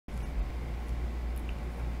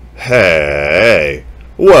Hey,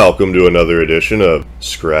 welcome to another edition of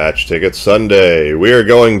Scratch Ticket Sunday. We are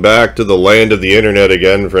going back to the land of the internet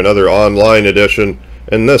again for another online edition,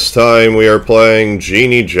 and this time we are playing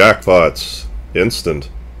Genie Jackpots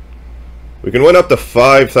Instant. We can win up to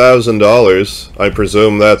 $5,000. I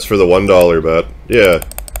presume that's for the $1 bet. Yeah.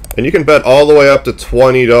 And you can bet all the way up to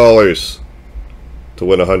 $20 to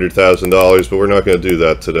win $100,000, but we're not going to do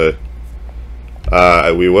that today.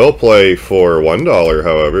 We will play for $1,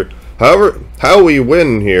 however. How we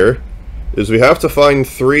win here is we have to find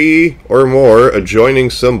 3 or more adjoining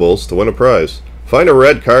symbols to win a prize. Find a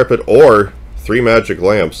red carpet or 3 magic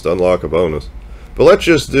lamps to unlock a bonus. But let's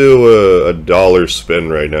just do a dollar spin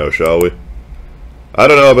right now, shall we? I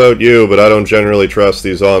don't know about you, but I don't generally trust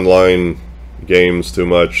these online games too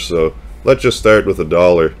much, so let's just start with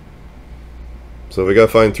 $1. So we gotta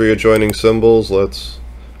find 3 adjoining symbols.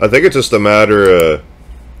 I think it's just a matter of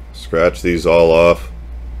scratch these all off.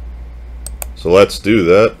 So let's do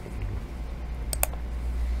that.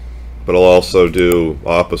 But I'll also do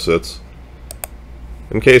opposites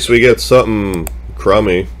in case we get something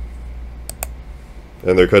crummy,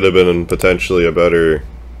 and there could have been potentially a better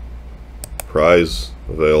prize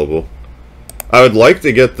available. I would like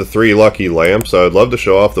to get the 3 lucky lamps. I would love to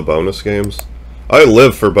show off the bonus games. I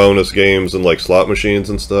live for bonus games and like slot machines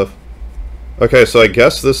and stuff. Okay, so I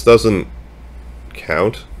guess this doesn't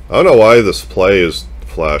count. I don't know why this play is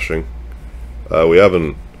flashing. We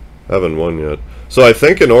haven't won yet. So I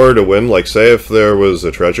think in order to win, like say if there was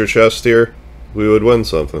a treasure chest here, we would win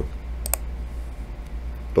something.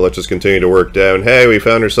 But let's just continue to work down. Hey, we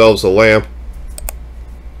found ourselves a lamp.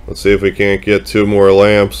 Let's see if we can't get 2 more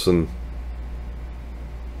lamps or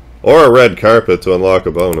a red carpet to unlock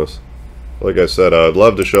a bonus. Like I said, I'd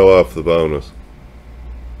love to show off the bonus.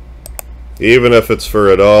 Even if it's for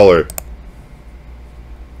 $1.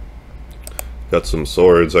 Got some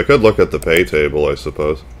swords. I could look at the pay table, I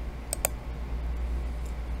suppose.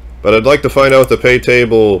 But I'd like to find out what the pay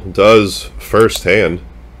table does firsthand.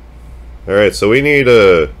 Alright, so we need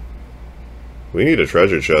a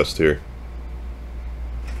treasure chest here.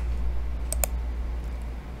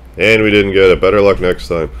 And we didn't get it. Better luck next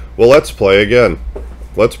time. Well, let's play again.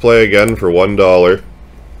 Let's play again for $1.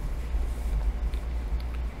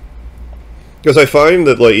 Because I find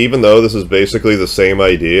that, like, even though this is basically the same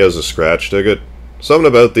idea as a scratch ticket, something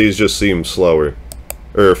about these just seems slower.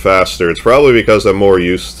 Or faster. It's probably because I'm more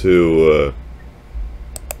used to,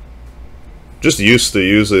 just used to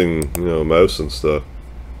using, you know, mouse and stuff.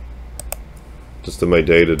 Just in my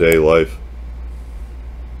day-to-day life.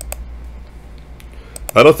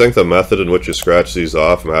 I don't think the method in which you scratch these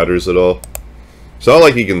off matters at all. It's not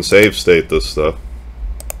like you can save state this stuff.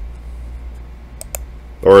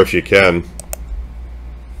 Or if you can.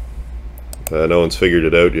 No one's figured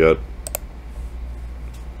it out yet.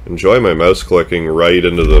 Enjoy my mouse clicking right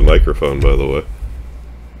into the microphone, by the way.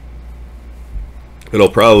 It'll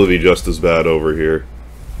probably be just as bad over here.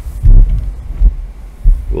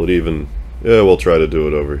 Will it even... Yeah, we'll try to do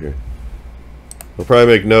it over here. It'll probably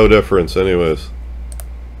make no difference anyways.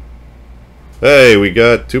 Hey, we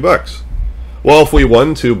got $2. Well, if we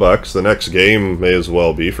won $2, the next game may as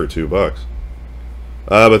well be for $2.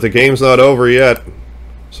 But the game's not over yet.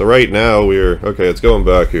 So right now we're... Okay, it's going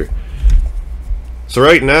back here. So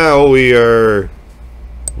right now we have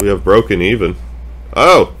broken even.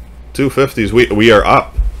 Oh! 250s. We are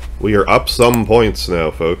up. We are up some points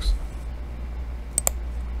now, folks.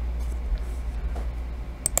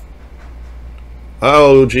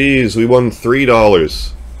 Oh, geez. We won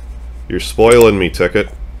 $3. You're spoiling me, ticket.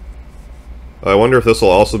 I wonder if this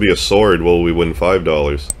will also be a sword. Will we win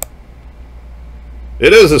 $5?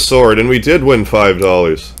 It is a sword, and we did win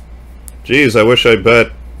 $5. Jeez, I wish I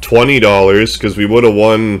bet $20, because we would have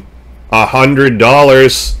won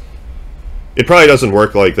 $100. It probably doesn't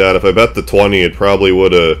work like that. If I bet the 20, it probably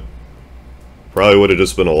would have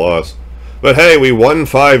just been a loss. But hey, we won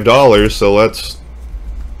 $5, so let's...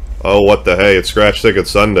 Oh, what the hey, it's Scratch Ticket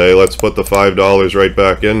Sunday. Let's put the $5 right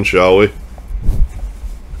back in, shall we?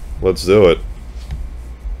 Let's do it.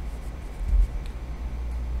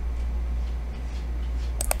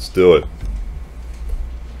 Let's do it.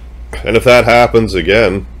 And if that happens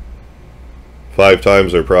again, 5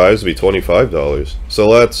 times our prize would be $25. So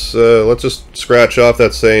let's just scratch off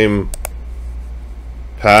that same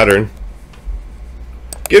pattern.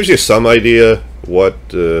 Gives you some idea what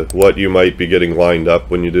you might be getting lined up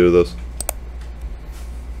when you do this.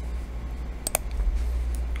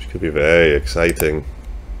 Which could be very exciting.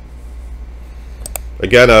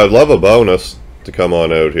 Again, I'd love a bonus to come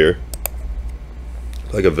on out here.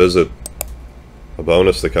 Like a visit. A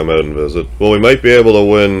bonus to come out and visit. Well, we might be able to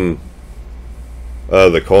win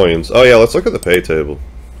The coins. Oh yeah, let's look at the pay table.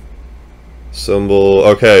 Symbol.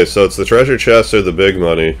 Okay, so it's the treasure chest or the big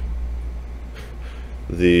money.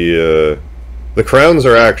 The crowns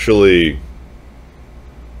are actually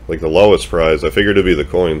like the lowest prize. I figured it'd be the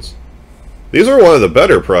coins. These are one of the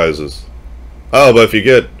better prizes. Oh, but if you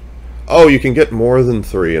get... Oh, you can get more than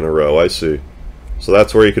 3 in a row, I see. So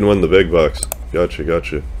that's where you can win the big bucks. Gotcha,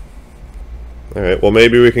 gotcha. Alright, well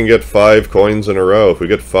maybe we can get 5 coins in a row. If we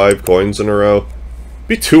get 5 coins in a row, it'd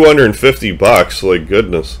be 250 bucks, like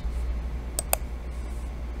goodness.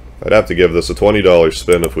 I'd have to give this a $20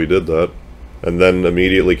 spin if we did that. And then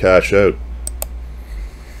immediately cash out.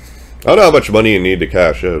 I don't know how much money you need to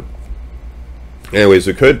cash out. Anyways,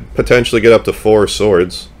 we could potentially get up to 4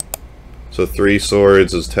 swords. So 3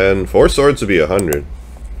 swords is 10. 4 swords would be 100.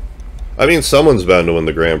 I mean, someone's bound to win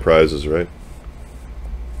the grand prizes, right?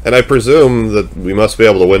 And I presume that we must be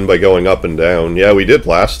able to win by going up and down. Yeah, we did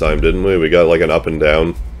last time, didn't we? We got like an up and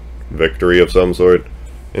down victory of some sort.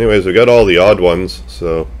 Anyways, we got all the odd ones,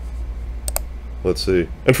 so... Let's see.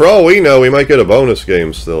 And for all we know, we might get a bonus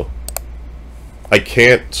game still. I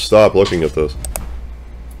can't stop looking at this.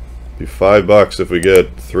 Be $5 if we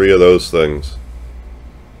get 3 of those things.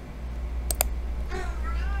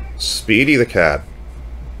 Speedy the cat.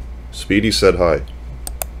 Speedy said hi.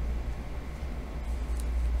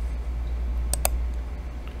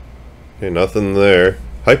 Okay, nothing there.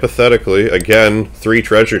 Hypothetically, again, 3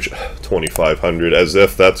 treasure 2,500, as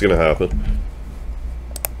if that's gonna happen.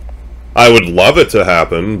 I would love it to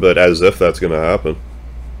happen, but as if that's gonna happen.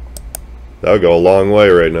 That would go a long way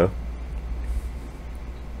right now.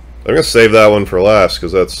 I'm gonna save that one for last,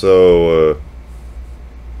 because that's so,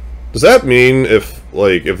 Does that mean if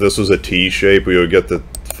this was a T-shape, we would get the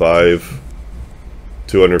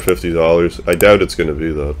 $250? I doubt it's gonna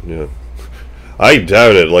be that, yeah. I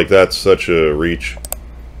doubt it, like that's such a reach.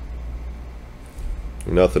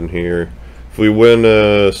 Nothing here. If we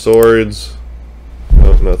win swords,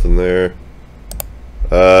 no, nothing there.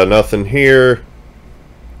 Nothing here.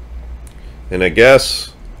 And I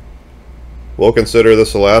guess we'll consider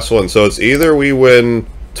this the last one. So it's either we win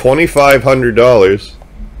 $2,500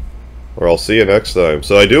 or I'll see you next time.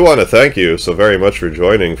 So I do want to thank you so very much for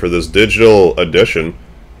joining for this digital edition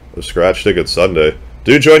of Scratch Ticket Sunday.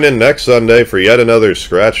 Do join in next Sunday for yet another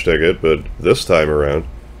scratch ticket, but this time around,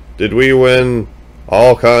 did we win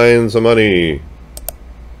all kinds of money?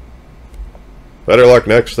 Better luck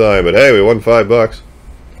next time, but hey, we won $5.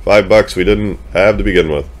 $5 we didn't have to begin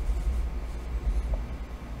with.